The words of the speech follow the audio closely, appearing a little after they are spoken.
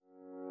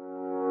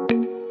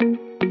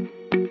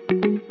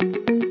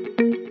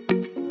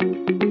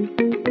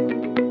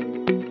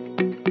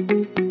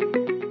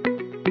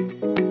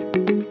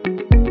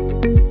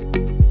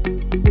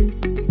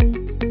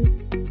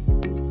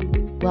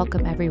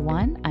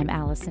everyone. I'm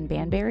Allison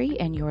Banbury,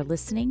 and you're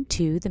listening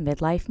to The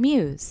Midlife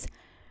Muse.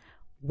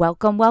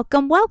 Welcome,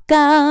 welcome,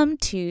 welcome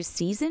to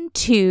Season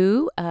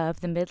 2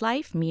 of The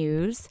Midlife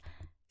Muse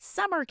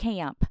Summer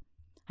Camp.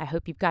 I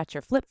hope you've got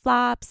your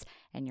flip-flops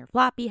and your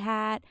floppy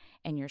hat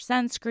and your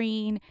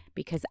sunscreen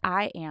because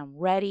I am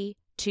ready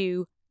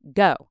to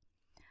go.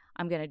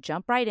 I'm going to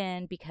jump right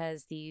in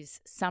because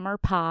these summer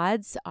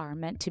pods are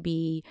meant to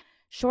be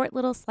short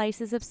little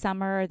slices of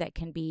summer that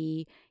can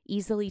be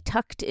easily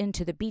tucked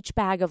into the beach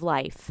bag of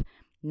life.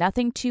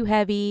 Nothing too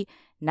heavy,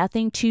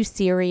 nothing too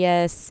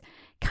serious,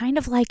 kind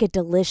of like a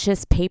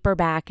delicious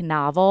paperback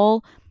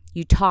novel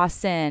you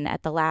toss in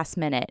at the last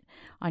minute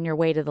on your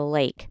way to the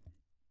lake.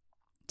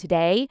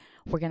 Today,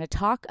 we're going to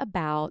talk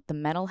about the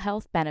mental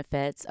health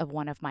benefits of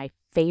one of my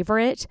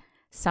favorite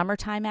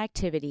summertime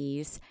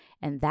activities,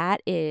 and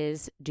that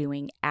is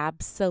doing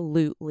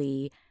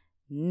absolutely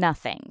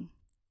nothing.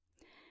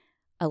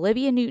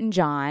 Olivia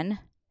Newton-John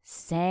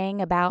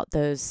sang about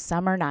those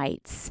summer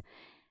nights.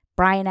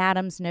 Bryan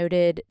Adams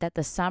noted that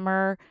the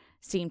summer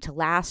seemed to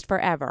last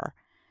forever.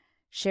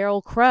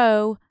 Sheryl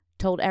Crow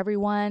told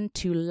everyone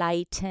to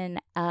lighten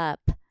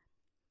up.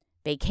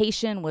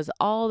 Vacation was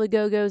all the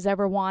Go-Go's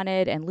ever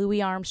wanted, and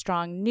Louis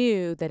Armstrong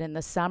knew that in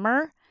the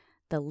summer,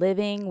 the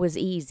living was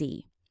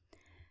easy.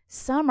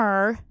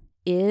 Summer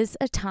is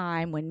a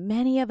time when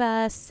many of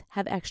us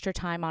have extra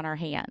time on our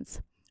hands,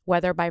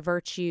 whether by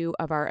virtue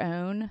of our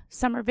own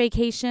summer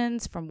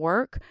vacations from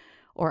work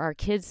or our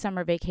kids'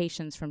 summer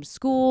vacations from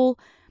school.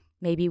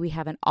 Maybe we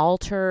have an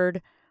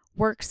altered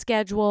work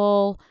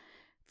schedule,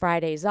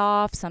 Fridays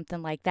off,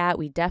 something like that.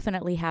 We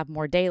definitely have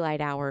more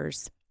daylight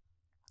hours.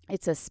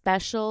 It's a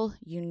special,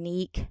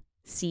 unique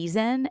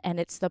season,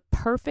 and it's the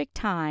perfect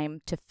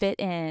time to fit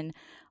in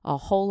a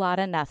whole lot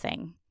of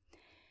nothing.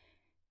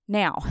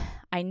 Now,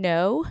 I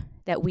know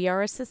that we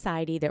are a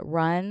society that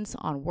runs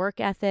on work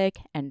ethic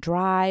and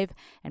drive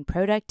and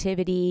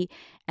productivity,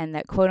 and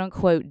that quote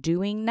unquote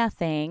doing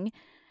nothing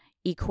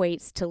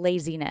equates to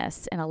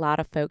laziness in a lot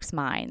of folks'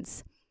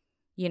 minds.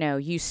 You know,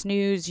 you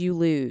snooze, you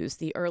lose.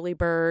 The early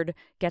bird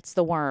gets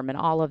the worm and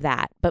all of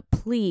that. But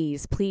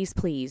please, please,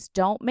 please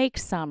don't make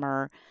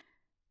summer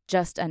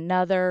just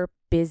another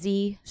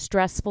busy,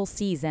 stressful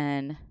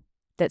season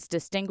that's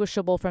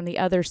distinguishable from the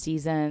other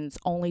seasons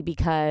only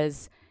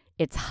because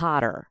it's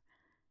hotter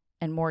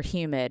and more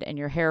humid and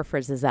your hair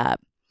frizzes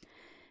up.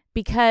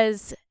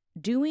 Because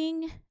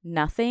doing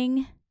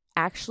nothing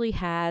actually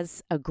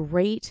has a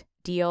great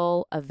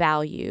deal of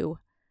value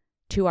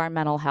to our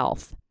mental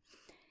health.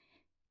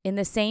 In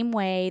the same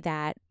way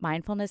that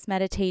mindfulness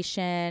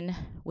meditation,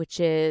 which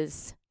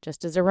is,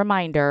 just as a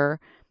reminder,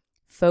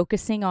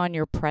 focusing on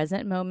your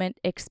present moment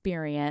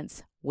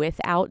experience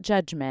without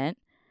judgment,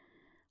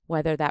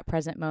 whether that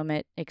present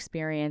moment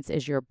experience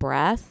is your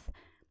breath,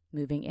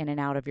 moving in and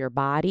out of your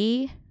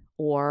body,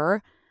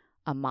 or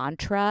a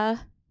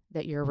mantra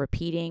that you're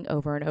repeating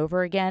over and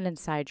over again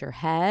inside your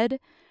head,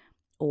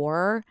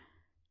 or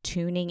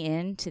tuning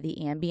in to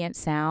the ambient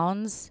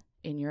sounds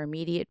in your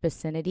immediate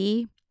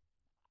vicinity.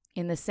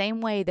 In the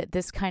same way that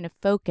this kind of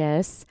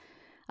focus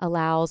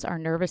allows our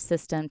nervous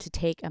system to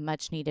take a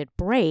much needed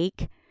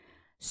break,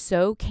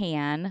 so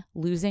can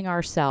losing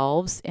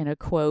ourselves in a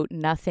quote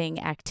nothing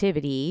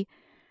activity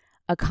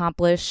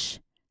accomplish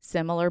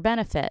similar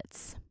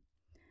benefits.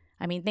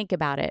 I mean, think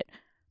about it.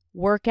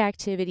 Work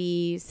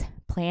activities,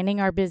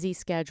 planning our busy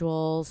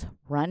schedules,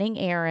 running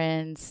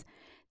errands,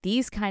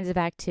 these kinds of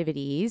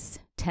activities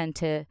tend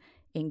to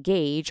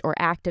engage or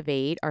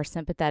activate our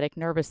sympathetic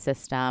nervous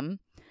system.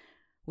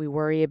 We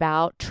worry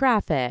about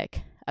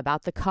traffic,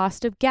 about the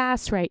cost of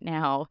gas right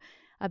now,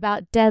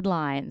 about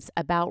deadlines,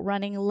 about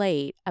running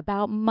late,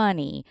 about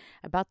money,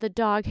 about the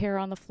dog hair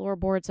on the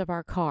floorboards of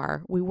our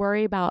car. We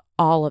worry about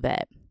all of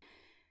it.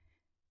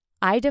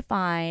 I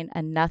define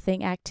a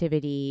nothing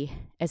activity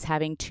as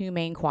having two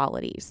main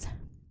qualities.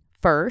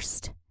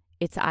 First,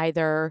 it's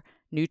either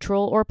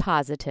neutral or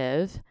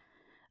positive.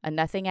 A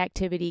nothing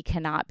activity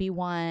cannot be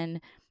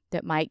one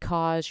that might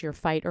cause your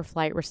fight or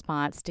flight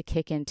response to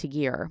kick into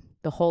gear.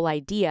 The whole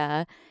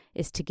idea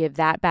is to give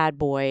that bad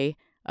boy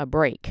a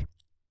break.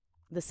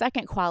 The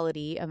second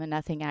quality of a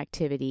nothing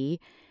activity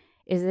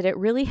is that it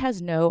really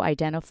has no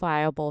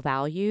identifiable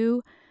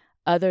value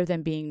other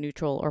than being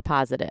neutral or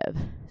positive.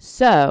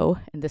 So,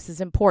 and this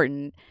is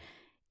important,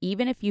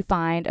 even if you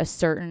find a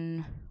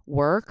certain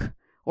work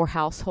or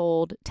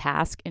household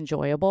task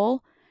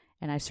enjoyable,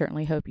 and I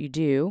certainly hope you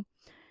do,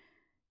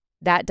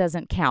 that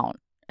doesn't count.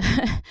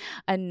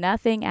 A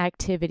nothing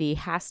activity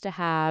has to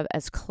have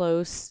as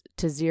close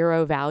to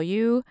zero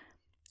value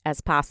as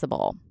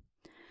possible.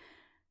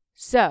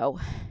 So,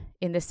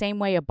 in the same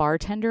way a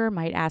bartender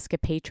might ask a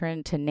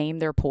patron to name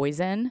their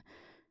poison,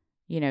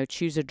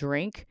 choose a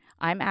drink,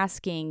 I'm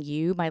asking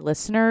you, my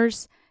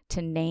listeners,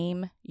 to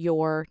name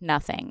your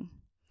nothing.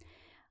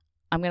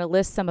 I'm going to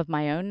list some of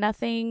my own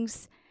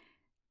nothings.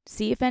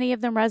 See if any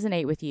of them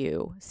resonate with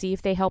you. See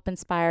if they help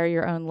inspire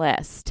your own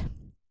list.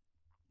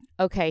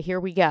 Okay, here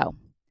we go.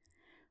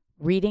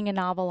 Reading a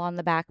novel on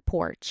the back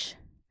porch.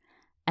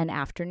 An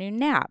afternoon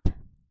nap.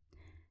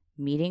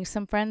 meeting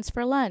some friends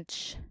for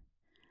lunch,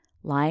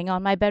 lying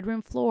on my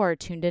bedroom floor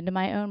tuned into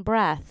my own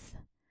breath,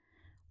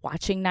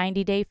 watching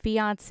 90 Day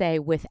Fiancé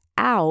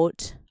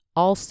without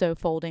also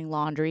folding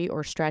laundry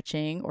or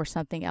stretching or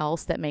something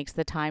else that makes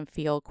the time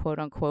feel quote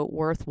unquote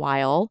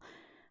worthwhile.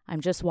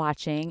 I'm just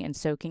watching and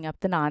soaking up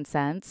the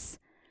nonsense.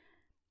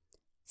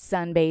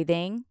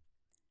 Sunbathing,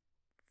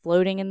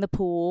 floating in the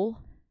pool,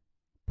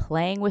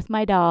 playing with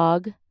my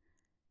dog,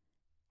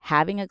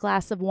 having a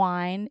glass of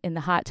wine in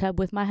the hot tub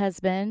with my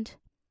husband,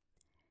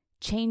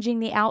 changing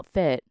the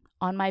outfit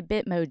on my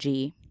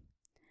Bitmoji,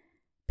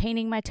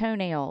 painting my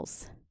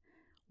toenails,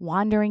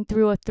 wandering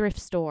through a thrift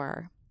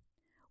store,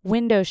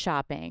 window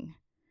shopping,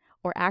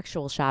 or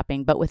actual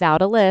shopping, but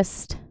without a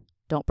list.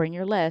 Don't bring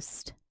your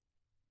list.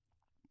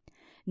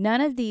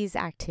 None of these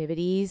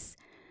activities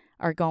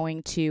are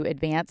going to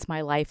advance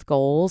my life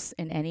goals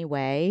in any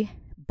way,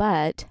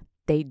 but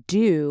they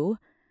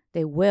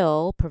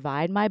will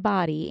provide my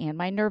body and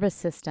my nervous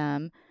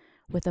system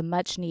with a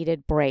much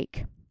needed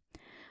break.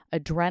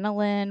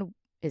 Adrenaline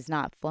is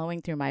not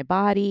flowing through my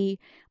body,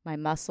 my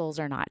muscles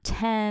are not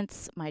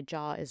tense, my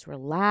jaw is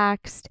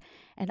relaxed,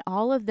 and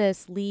all of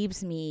this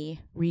leaves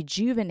me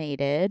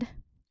rejuvenated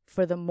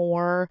for the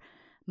more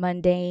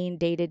mundane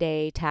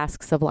day-to-day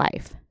tasks of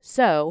life.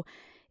 So,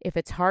 if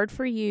it's hard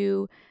for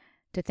you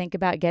to think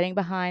about getting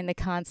behind the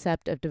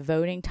concept of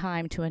devoting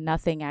time to a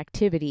nothing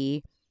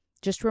activity,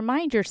 just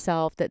remind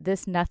yourself that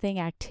this nothing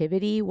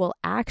activity will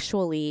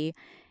actually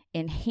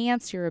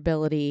enhance your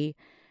ability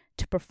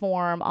to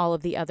perform all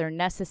of the other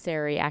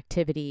necessary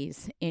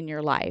activities in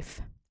your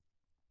life.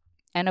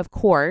 And of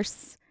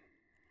course,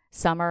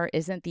 summer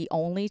isn't the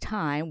only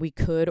time we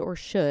could or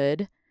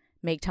should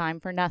make time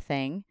for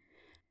nothing.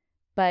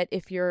 But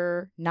if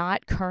you're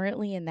not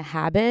currently in the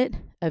habit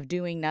of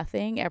doing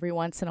nothing every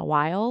once in a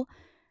while,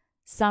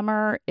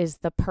 summer is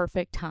the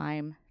perfect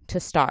time to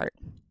start.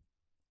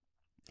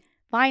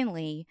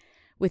 Finally,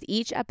 with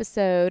each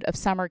episode of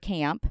Summer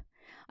Camp,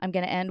 I'm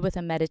going to end with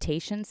a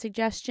meditation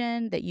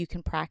suggestion that you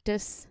can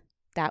practice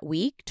that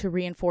week to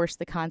reinforce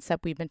the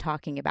concept we've been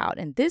talking about.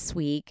 And this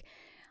week,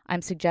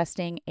 I'm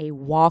suggesting a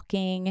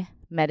walking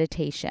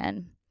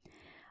meditation.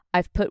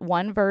 I've put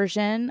one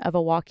version of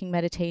a walking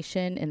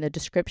meditation in the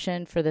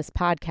description for this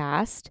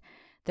podcast.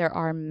 There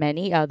are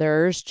many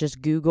others.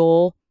 Just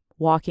Google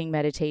walking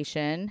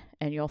meditation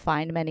and you'll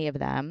find many of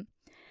them.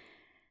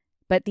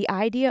 But the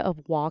idea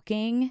of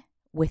walking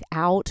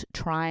without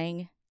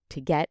trying to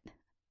get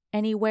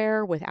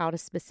anywhere, without a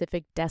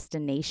specific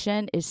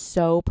destination, is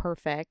so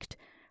perfect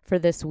for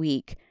this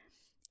week.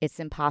 It's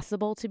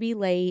impossible to be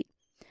late.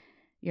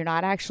 You're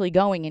not actually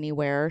going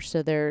anywhere,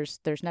 so there's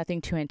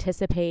nothing to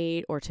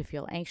anticipate or to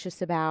feel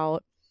anxious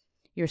about.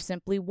 You're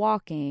simply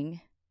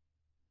walking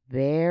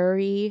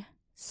very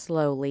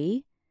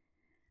slowly,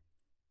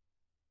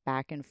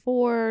 back and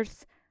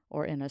forth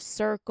or in a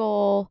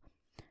circle,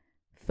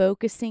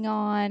 focusing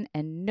on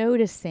and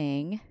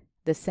noticing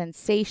the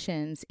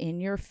sensations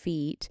in your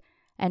feet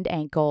and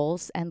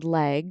ankles and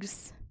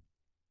legs.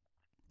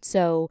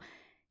 So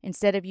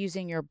instead of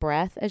using your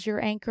breath as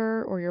your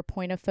anchor or your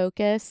point of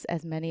focus,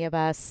 as many of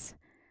us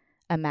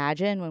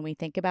imagine when we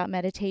think about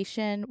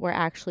meditation, we're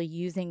actually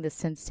using the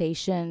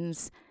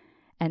sensations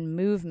and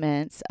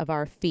movements of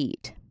our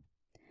feet.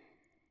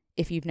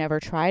 If you've never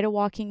tried a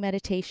walking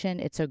meditation,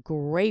 it's a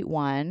great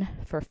one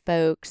for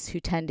folks who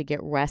tend to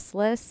get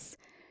restless,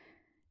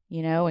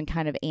 and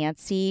kind of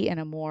antsy in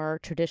a more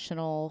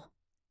traditional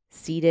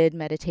seated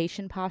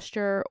meditation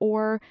posture,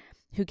 or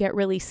who get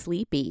really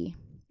sleepy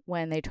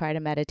when they try to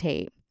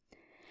meditate.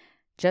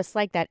 Just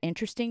like that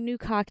interesting new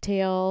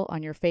cocktail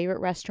on your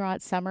favorite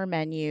restaurant summer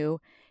menu,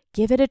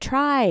 give it a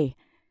try.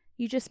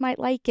 You just might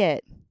like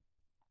it.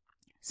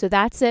 So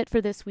that's it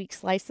for this week's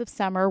Slice of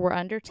Summer. We're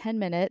under 10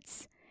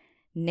 minutes.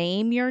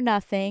 Name your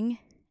nothing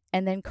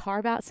and then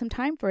carve out some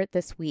time for it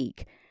this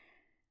week.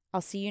 I'll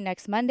see you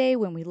next Monday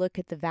when we look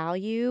at the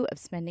value of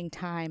spending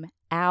time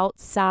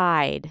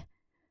outside.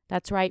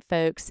 That's right,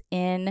 folks,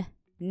 in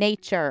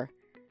nature.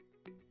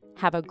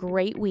 Have a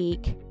great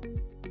week.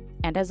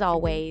 And as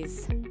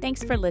always,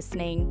 thanks for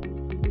listening.